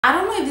I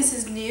don't know if this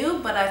is new,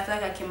 but I feel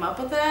like I came up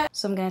with it.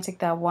 So I'm going to take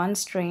that one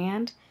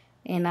strand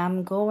and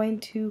I'm going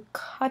to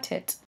cut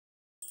it.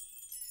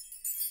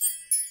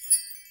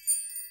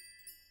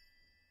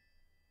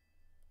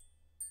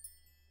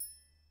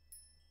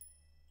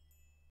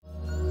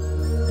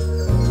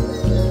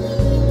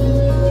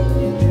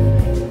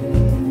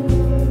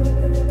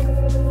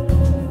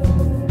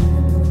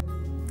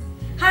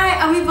 Hi,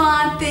 I'm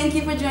Yvonne. Thank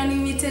you for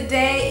joining me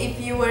today.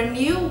 If you are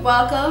new,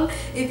 welcome.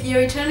 If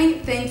you're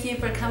returning, thank you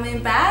for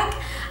coming back.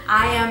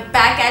 I am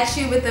back at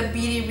you with a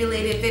beauty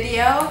related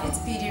video. It's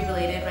beauty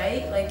related,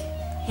 right? Like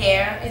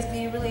hair is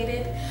beauty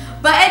related.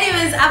 But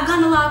anyways, I've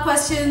gotten a lot of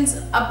questions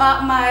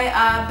about my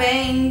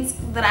bangs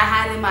that I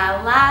had in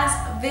my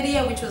last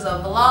video, which was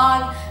a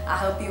vlog. I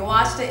hope you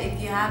watched it.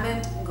 If you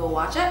haven't, go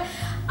watch it.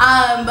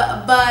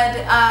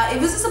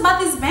 It was just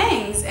about these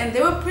bangs and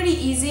they were pretty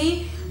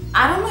easy.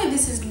 I don't know if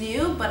this is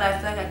new, but I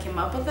feel like I came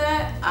up with it.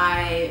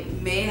 I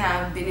may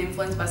have been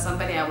influenced by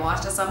somebody I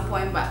watched at some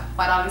point, but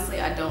quite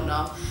honestly, I don't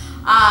know.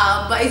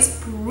 But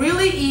it's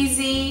really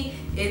easy.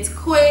 It's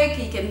quick.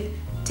 You can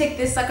take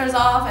these suckers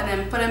off and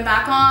then put them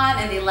back on,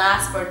 and they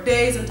last for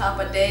days on top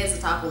of days,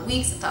 on top of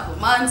weeks, on top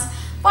of months.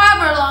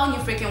 However long you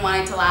freaking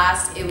want it to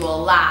last, it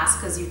will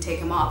last because you take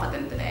them off at the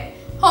end of the day.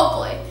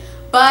 Hopefully.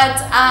 But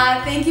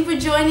thank you for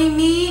joining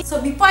me.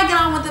 So before I get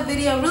on with the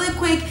video, really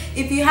quick,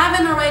 if you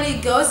haven't already,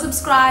 go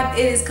subscribe.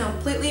 It is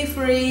completely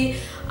free.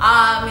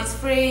 It's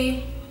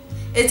free.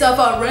 It's a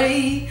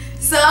free.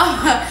 So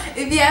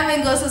if you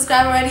haven't, go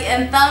subscribe already,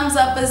 and thumbs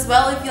up as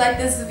well if you like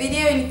this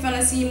video and if you want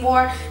to see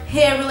more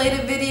hair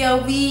related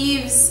video,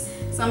 weaves,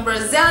 some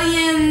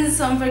Brazilian,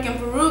 some freaking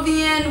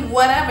Peruvian,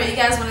 whatever you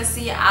guys want to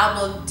see, I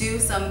will do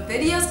some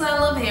videos because I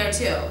love hair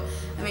too.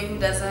 I mean, who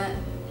doesn't?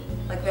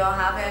 Like, we all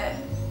have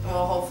it.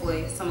 Well,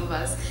 hopefully some of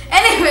us.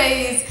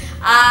 Anyways,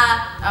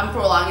 I'm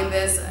prolonging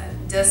this.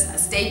 Just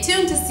stay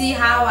tuned to see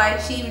how I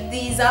achieve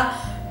these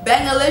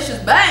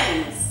bangalicious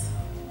bangs.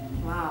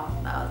 Wow,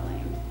 that was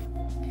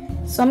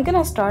lame. So I'm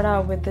gonna start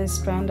out with this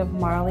strand of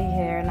Marley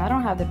hair, and I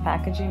don't have the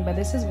packaging, but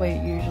this is what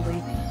it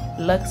usually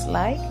looks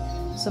like.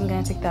 So I'm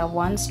gonna take that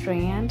one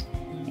strand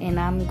and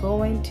I'm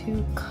going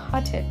to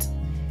cut it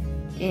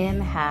in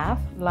half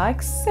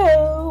like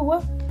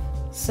so.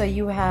 So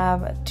you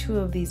have two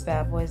of these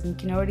bad boys, and you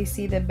can already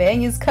see the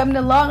bang is coming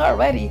along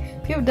already.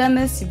 If you've done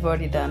this, you've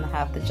already done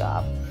half the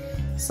job.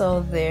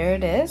 So there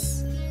it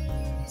is.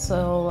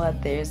 So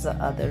there's the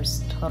other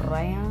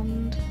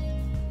strand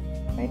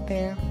right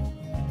there.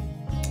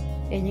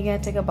 And you're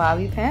gonna take a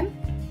bobby pin,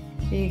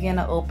 you're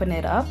gonna open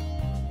it up,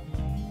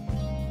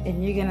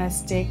 and you're gonna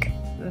stick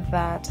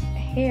that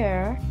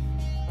hair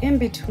in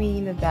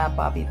between that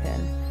bobby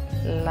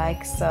pin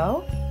like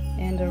so,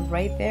 and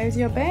right there's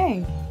your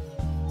bang.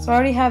 So I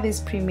already have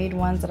these pre-made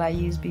ones that I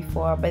used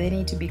before, but they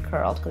need to be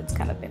curled because it's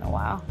kind of been a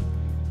while.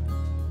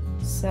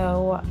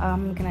 So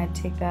I'm gonna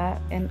take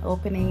that and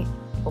open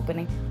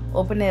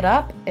it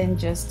up, and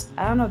just,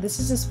 I don't know, this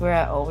is just where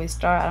I always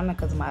start. I don't know,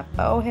 because of my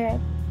faux hair.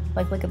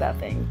 Like, look at that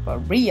thing, for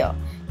real.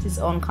 It's its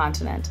own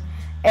continent.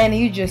 And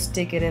you just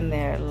stick it in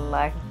there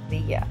like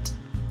that.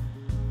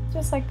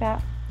 Just like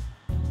that.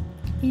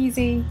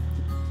 Easy,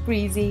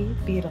 breezy,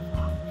 beautiful.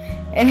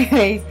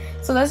 Anyways,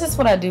 so that's just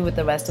what I do with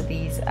the rest of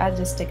these. I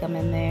just stick them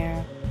in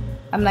there.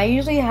 I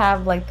usually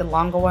have like the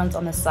longer ones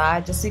on the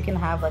side, just so you can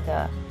have like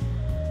a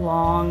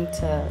long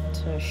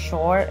to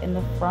short in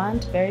the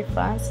front, very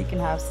front, so you can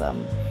have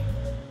some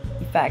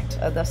effect,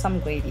 some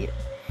gradient.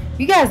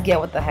 You guys get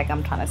what the heck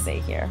I'm trying to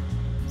say here.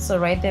 So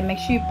right there, make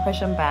sure you push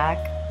them back,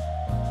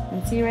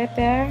 and see right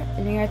there,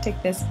 and you're gonna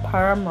take this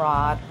perm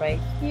rod right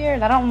here.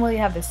 And I don't really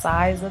have the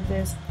size of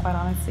this, quite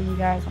honestly, you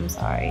guys, I'm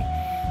sorry.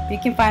 You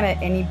can find it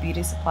at any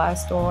beauty supply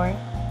store.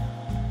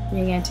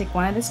 You're going to take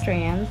one of the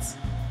strands.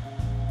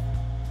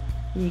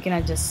 You're going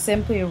to just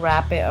simply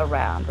wrap it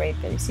around right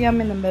there. You see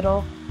I'm in the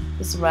middle,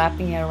 just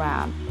wrapping it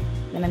around.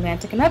 Then I'm going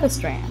to take another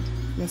strand,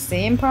 the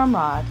same perm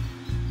rod,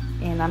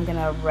 and I'm going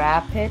to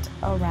wrap it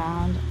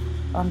around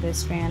on this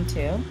strand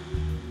too.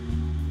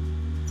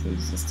 So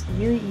it's just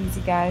really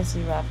easy, guys.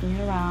 You're wrapping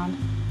it around,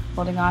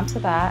 holding on to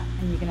that,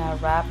 and you're going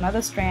to wrap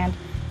another strand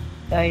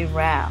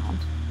around.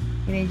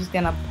 And then you're just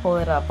gonna pull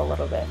it up a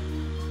little bit.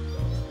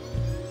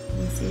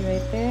 You see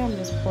right there, I'm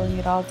just pulling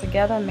it all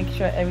together and make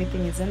sure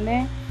everything is in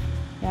there.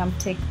 And I'm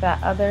take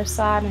that other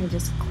side and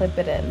just clip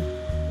it in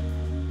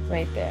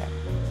right there.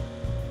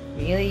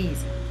 Really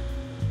easy.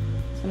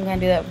 So I'm gonna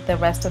do that with the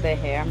rest of the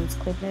hair. I'm just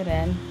clipping it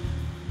in.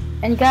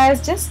 And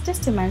guys, just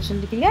to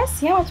mention, can you guys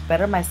see how much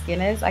better my skin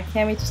is? I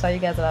can't wait to show you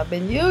guys what I've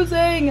been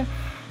using.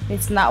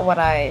 It's not what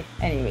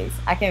anyways,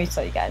 I can't wait to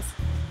show you guys.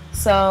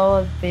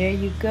 So there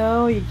you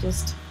go.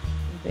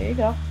 There you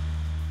go.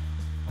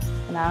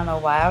 And I don't know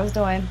why I was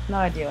doing, no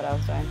idea what I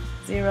was doing.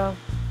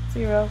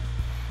 Zero.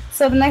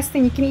 So the next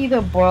thing, you can either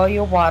boil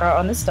your water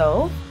on the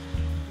stove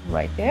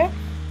right there,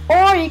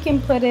 or you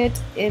can put it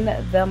in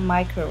the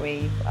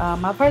microwave.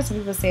 I've heard some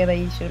people say that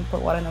you shouldn't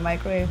put water in the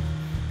microwave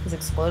because it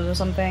explodes or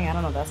something. I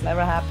don't know, that's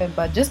never happened,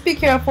 but just be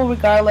careful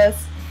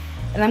regardless.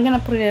 And I'm gonna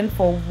put it in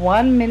for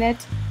 1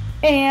 minute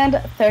and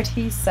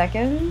 30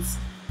 seconds.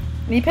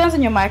 It depends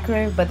on your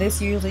microwave, but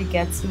this usually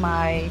gets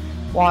my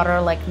water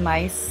like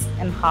nice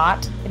and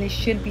hot, and it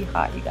should be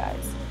hot, you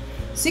guys.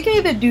 So you can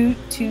either do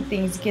two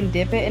things. You can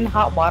dip it in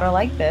hot water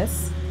like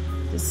this.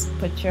 Just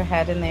put your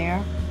head in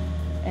there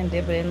and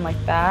dip it in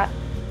like that,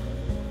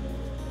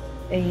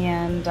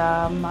 and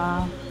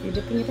you're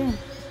dipping it in.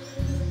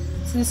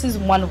 So this is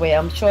one way.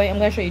 I'm going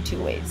to show you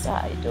two ways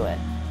how you do it.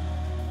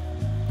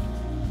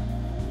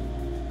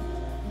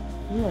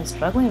 Ooh, I'm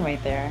struggling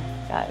right there,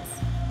 guys.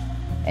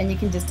 And you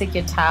can just take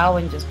your towel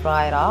and just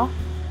dry it off.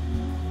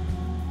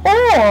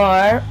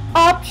 Or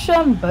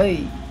option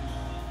B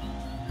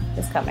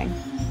is coming.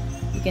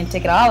 You can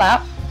take it all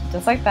out,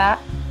 just like that,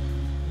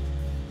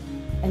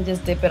 and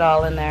just dip it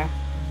all in there.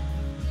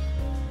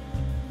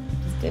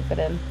 Just dip it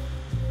in.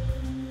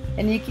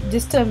 And you can,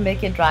 just to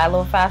make it dry a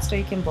little faster,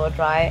 you can blow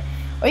dry it,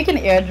 or you can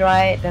air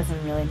dry it.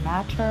 Doesn't really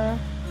matter.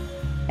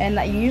 And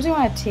you usually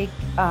want to take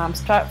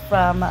start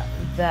from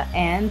the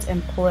end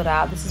and pull it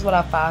out. This is what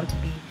I found to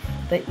be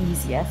the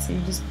easiest. So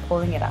you're just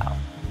pulling it out.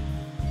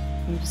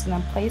 You're just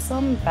gonna place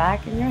them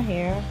back in your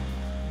hair.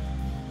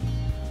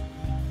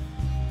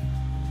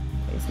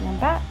 Placing them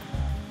back.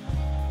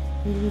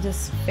 You can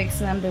just fix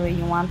them the way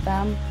you want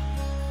them.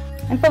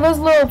 And for those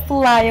little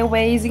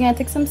flyaways, you're gonna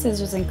take some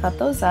scissors and cut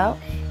those out.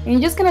 And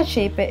you're just gonna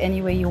shape it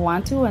any way you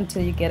want to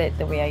until you get it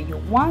the way you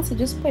want. So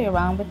just play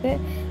around with it.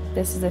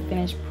 This is the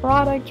finished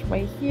product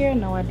right here.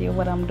 No idea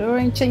what I'm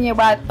doing.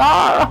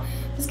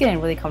 Just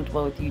getting really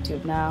comfortable with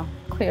YouTube now.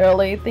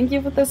 Clearly. Thank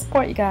you for the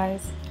support, you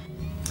guys.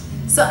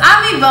 So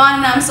I'm Yvonne,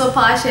 and I'm so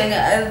polishing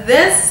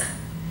this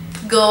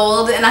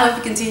gold, and I hope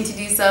you continue to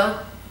do so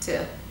too.